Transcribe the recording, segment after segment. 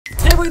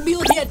we're gonna be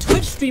looking at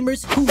Twitch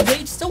streamers who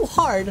rage so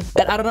hard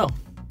that I don't know.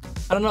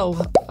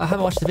 I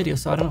haven't watched the video,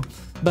 so I don't know.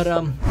 But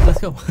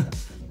let's go.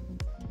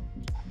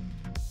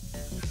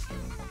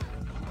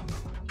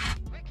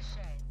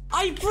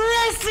 I'm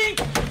pressing.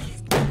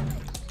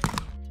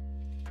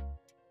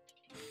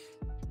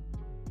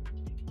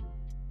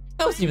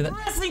 That wasn't even that.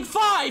 Pressing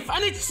 5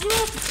 and it's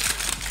not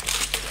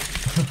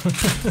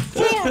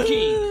 4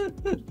 key.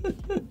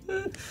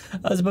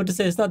 I was about to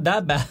say it's not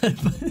that bad,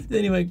 but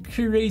anyway,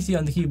 crazy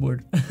on the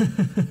keyboard. I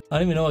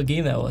don't even know what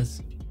game that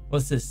was.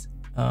 What's this?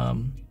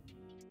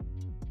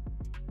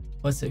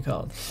 What's it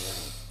called?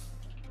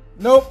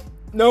 Nope,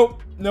 not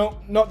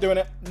doing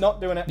it. Not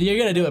doing it. You're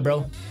gonna do it,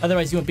 bro.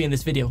 Otherwise, you won't be in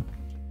this video.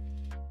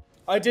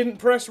 I didn't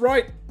press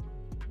right.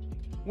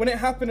 When it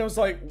happened, I was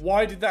like,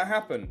 why did that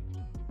happen?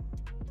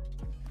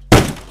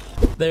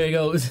 There he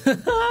goes.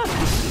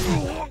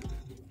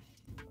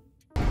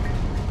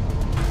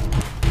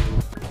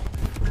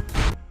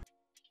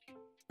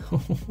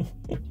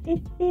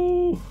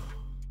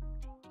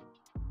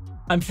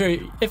 I'm sure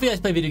if you guys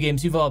play video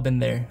games, you've all been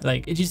there.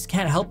 Like, you just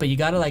can't help it. You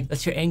gotta like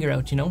let your anger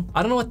out, you know?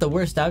 I don't know what the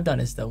worst I've done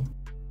is though.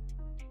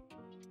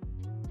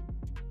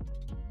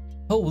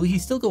 Holy,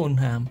 he's still going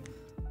ham.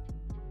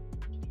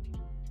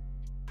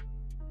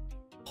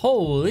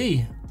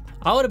 Holy.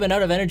 I would have been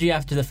out of energy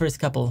after the first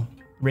couple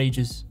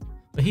rages.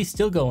 But he's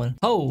still going.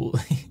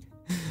 Holy.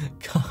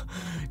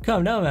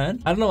 Calm down,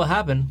 man. I don't know what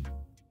happened.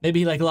 Maybe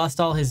he like lost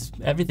all his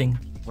everything.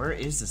 Where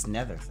is this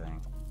nether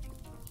thing?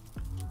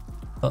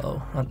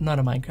 Uh-oh. Not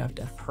a Minecraft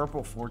death.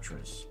 Purple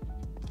fortress.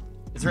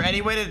 Is there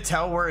any way to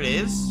tell where it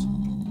is?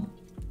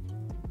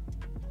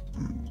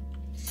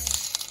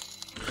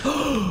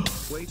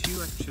 Wait,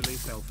 you actually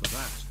fell for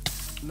that?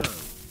 No.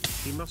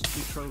 He must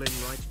be trolling,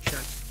 right,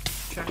 chat?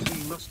 Chat,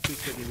 he must be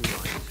kidding,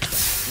 right?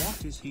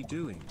 What is he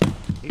doing?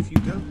 If you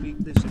don't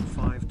beat this in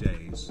 5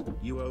 days,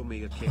 you owe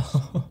me a kiss.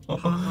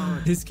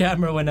 His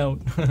camera went out.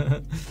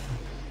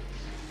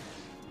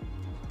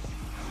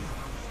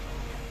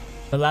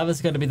 The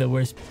lava's gonna be the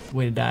worst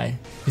way to die,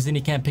 because then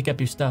you can't pick up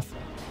your stuff.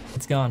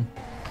 It's gone.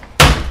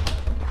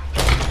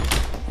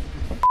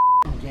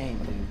 Game,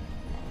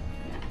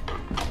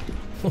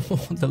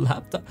 dude. The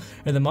laptop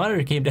or the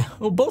monitor came down.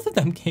 Oh, both of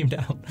them came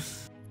down.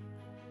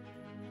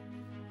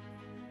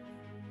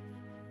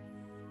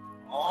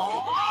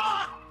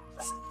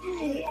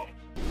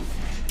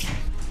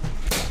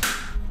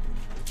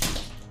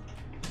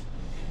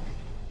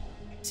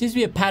 Seems to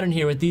be a pattern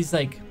here with these,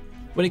 like,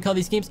 what do you call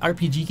these games?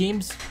 RPG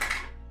games?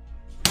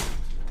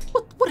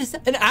 What is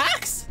that? An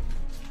axe?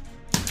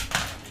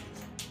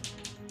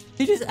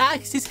 He just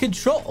axed his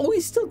control. Oh,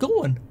 he's still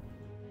going.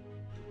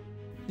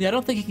 Yeah, I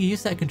don't think he can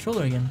use that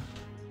controller again.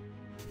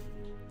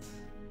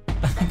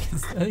 I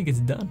think it's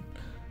done.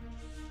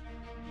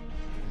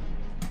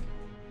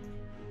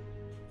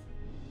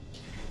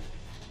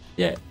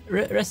 Yeah,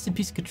 rest in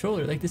peace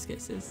controller, like this guy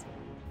says.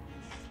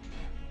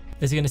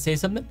 Is he gonna say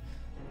something?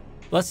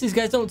 Plus, these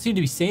guys don't seem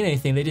to be saying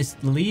anything. They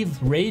just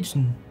leave, rage,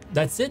 and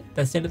that's it.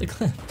 That's the end of the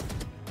clip.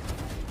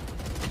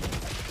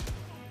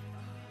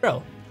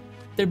 Bro,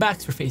 their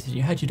backs were facing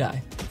you. How'd you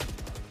die?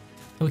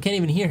 And we can't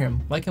even hear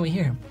him. Why can't we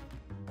hear him?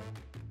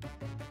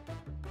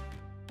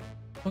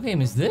 What game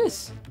is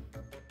this?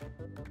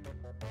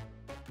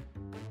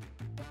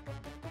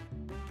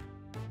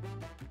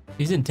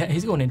 He's intense.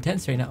 He's going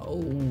intense right now.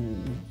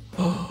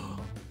 Oh.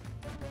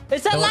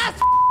 It's that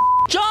last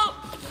jump!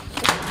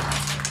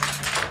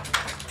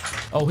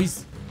 Oh,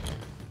 he's...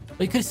 Oh,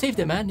 you could have saved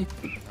it, man.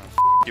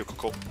 You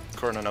could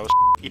corner nose.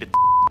 Eat it,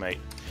 mate.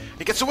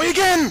 He gets away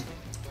again!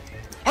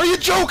 Are you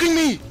joking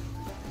me?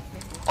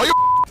 Are you...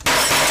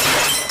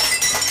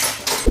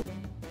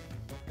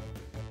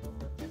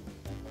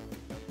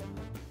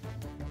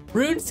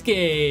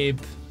 RuneScape!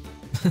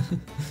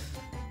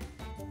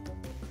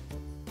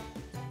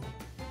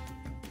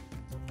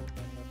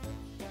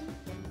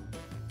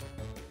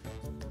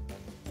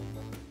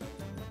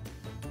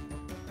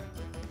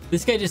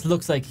 This guy just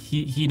looks like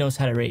he knows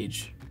how to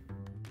rage.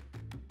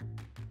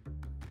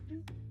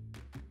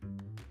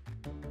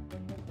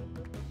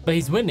 But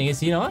he's winning, is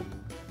he not?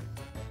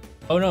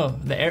 Oh no,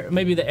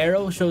 maybe the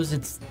arrow shows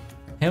it's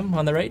him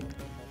on the right.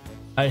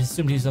 I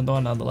assumed he's on the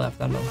one on the left.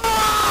 I don't know.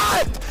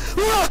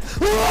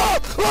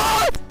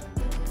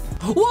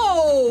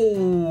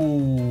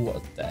 Whoa!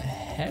 What the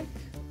heck?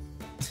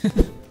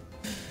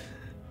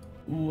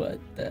 What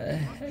the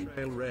heck?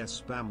 Trail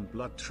res spam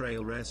blood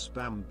trail res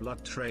spam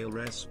blood trail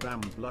res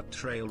spam blood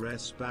trail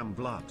res spam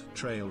blood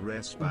trail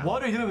res spam.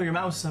 What are you doing with your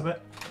mouse,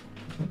 Sabit?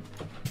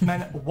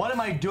 Man, what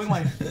am I doing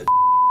with my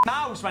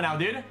mouse right now,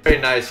 dude? Very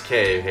nice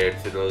cave here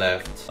to the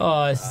left.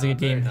 Oh, this is a good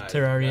game. Nice,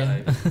 Terraria.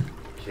 Nice.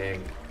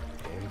 Came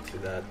into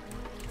that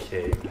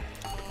cave.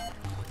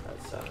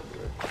 That sounded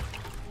good.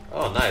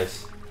 Oh,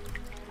 nice.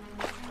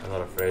 I'm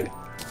not afraid.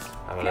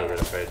 I'm a little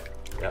bit afraid.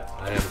 Yeah,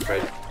 I am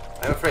afraid.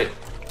 I'm afraid.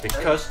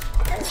 Because...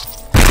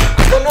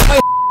 Oh no, my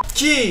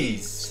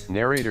jeez!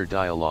 Narrator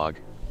dialogue.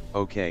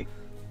 Okay,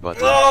 but...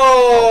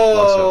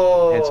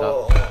 Oh! Plus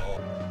up, heads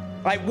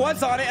up. I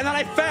was on it and then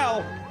I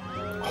fell!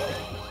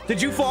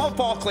 Did you fall?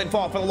 Fall, Clint,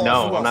 fall for the Lord.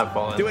 No, I'm not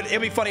falling. Do it. It'll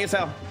be funny as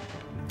hell.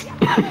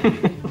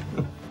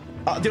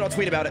 Dude, I'll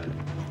tweet about it.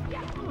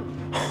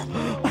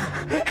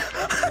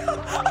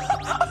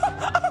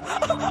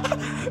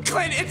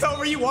 Clint, it's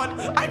over. You won.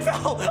 I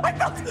fell.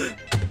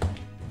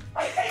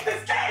 I hate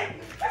this game.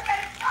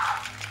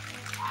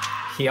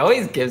 He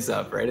always gives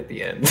up right at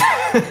the end.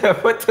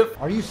 What the?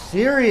 Are you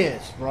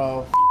serious,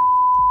 bro?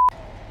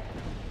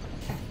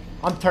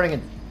 I'm turning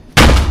in.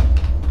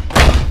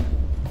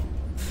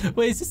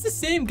 Wait, is this the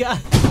same guy?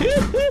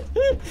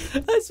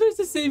 I swear it's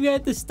the same guy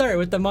at the start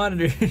with the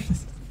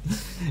monitors.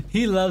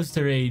 He loves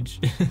to rage.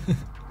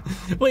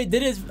 Wait,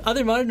 did his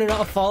other monitor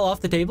not fall off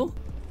the table?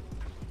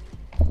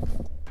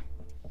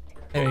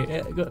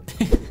 There, go.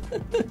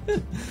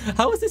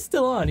 How is it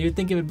still on? You would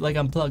think it would like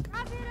unplug.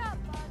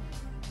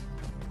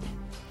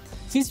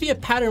 Seems to be a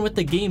pattern with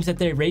the games that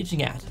they're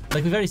raging at.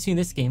 Like we've already seen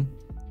this game.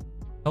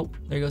 Oh,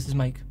 there goes his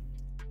mic.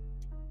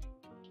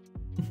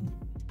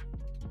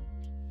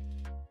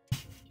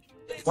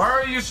 Why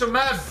are you so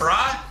mad,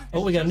 brah?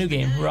 Oh, we got a new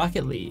game,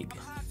 Rocket League.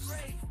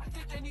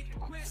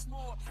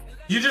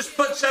 You just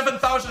put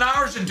 7,000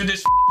 hours into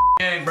this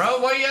game, bro.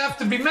 Why you have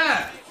to be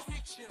mad?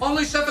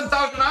 Only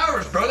 7,000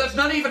 hours, bro. That's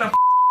not even a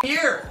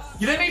year.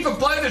 You didn't even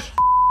play this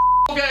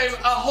game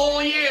a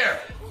whole year.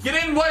 You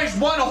didn't waste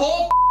one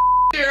whole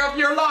year of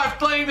your life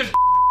playing this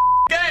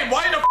game.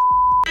 Why the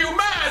are you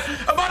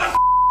mad about a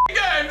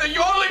game that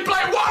you only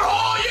play one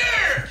whole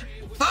year?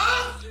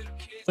 Huh?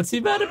 What's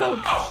he mad about?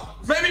 Oh,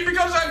 maybe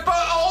because I put a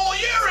whole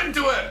year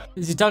into it.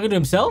 Is he talking to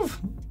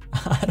himself?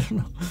 I don't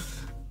know.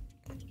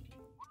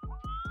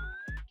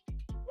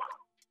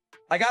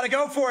 I gotta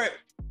go for it.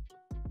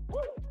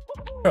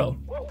 Bro,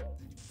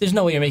 there's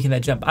no way you're making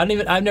that jump.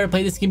 I've never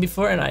played this game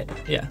before and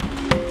yeah.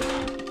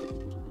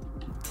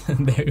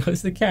 There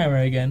goes the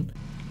camera again.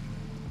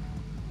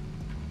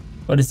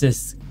 What is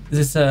this?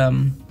 Is this,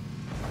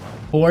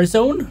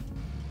 Warzone?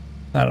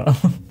 I don't know.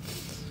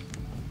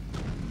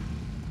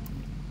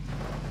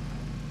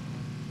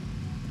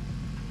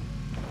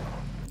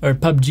 Or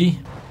PUBG?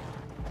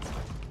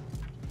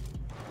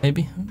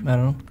 Maybe? I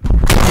don't know.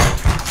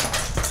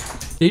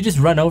 Did he just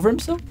run over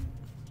himself?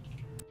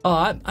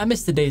 Oh, I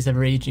miss the days of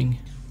raging.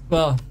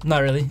 Well, not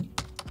really.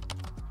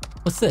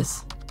 What's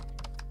this?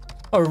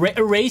 Oh,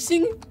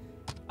 racing?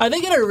 Are they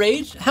gonna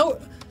rage? How?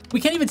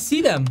 We can't even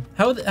see them.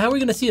 How are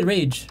we gonna see a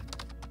rage?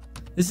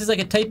 This is like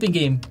a typing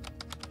game.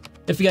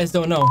 If you guys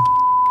don't know.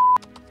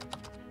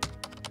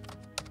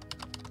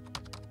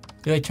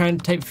 You're like trying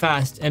to type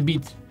fast and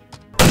beat.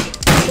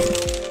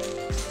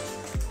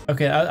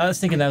 Okay, I was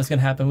thinking that was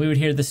gonna happen. We would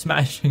hear the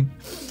smashing.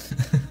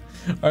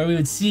 Or we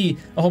would see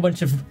a whole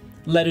bunch of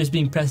letters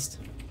being pressed.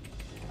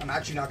 I'm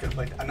actually not gonna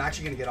play. I'm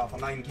actually gonna get off.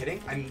 I'm not even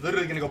kidding. I'm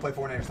literally gonna go play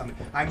Fortnite or something.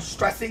 I'm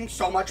stressing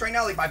so much right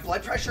now. Like my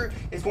blood pressure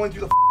is going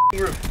through the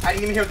roof. I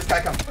didn't even hear this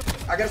guy come.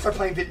 I gotta start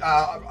playing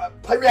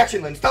play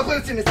reaction lens. Stop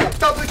listening to this.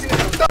 Stop listening to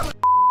this. Stop.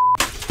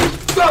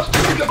 Stop.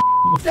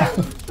 Stop.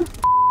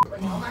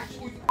 Right now, I'm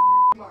actually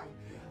mine.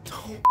 I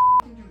can't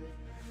do this.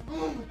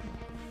 Oh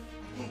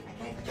my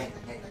God. I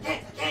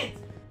can't.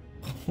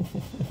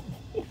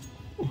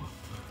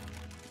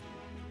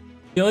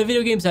 The only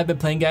video games I've been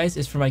playing, guys,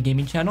 is for my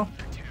gaming channel.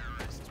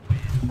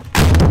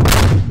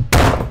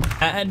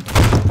 And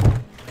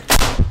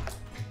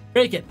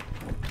break it.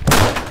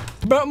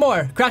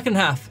 More. Crack it in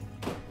half.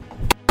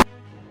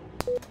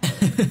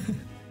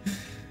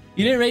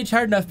 You didn't rage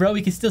hard enough, bro.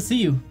 We can still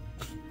see you.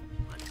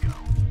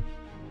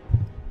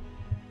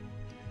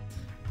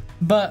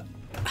 But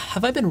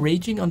have I been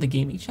raging on the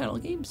gaming channel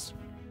games?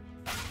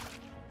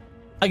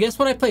 I guess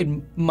when I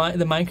played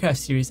the Minecraft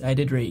series, I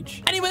did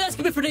rage. Anyway, that's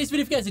gonna be it for today's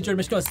video. If you guys enjoyed,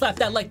 make sure to slap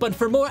that like button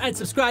for more and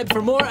subscribe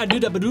for more and do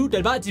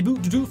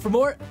for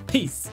more. Peace.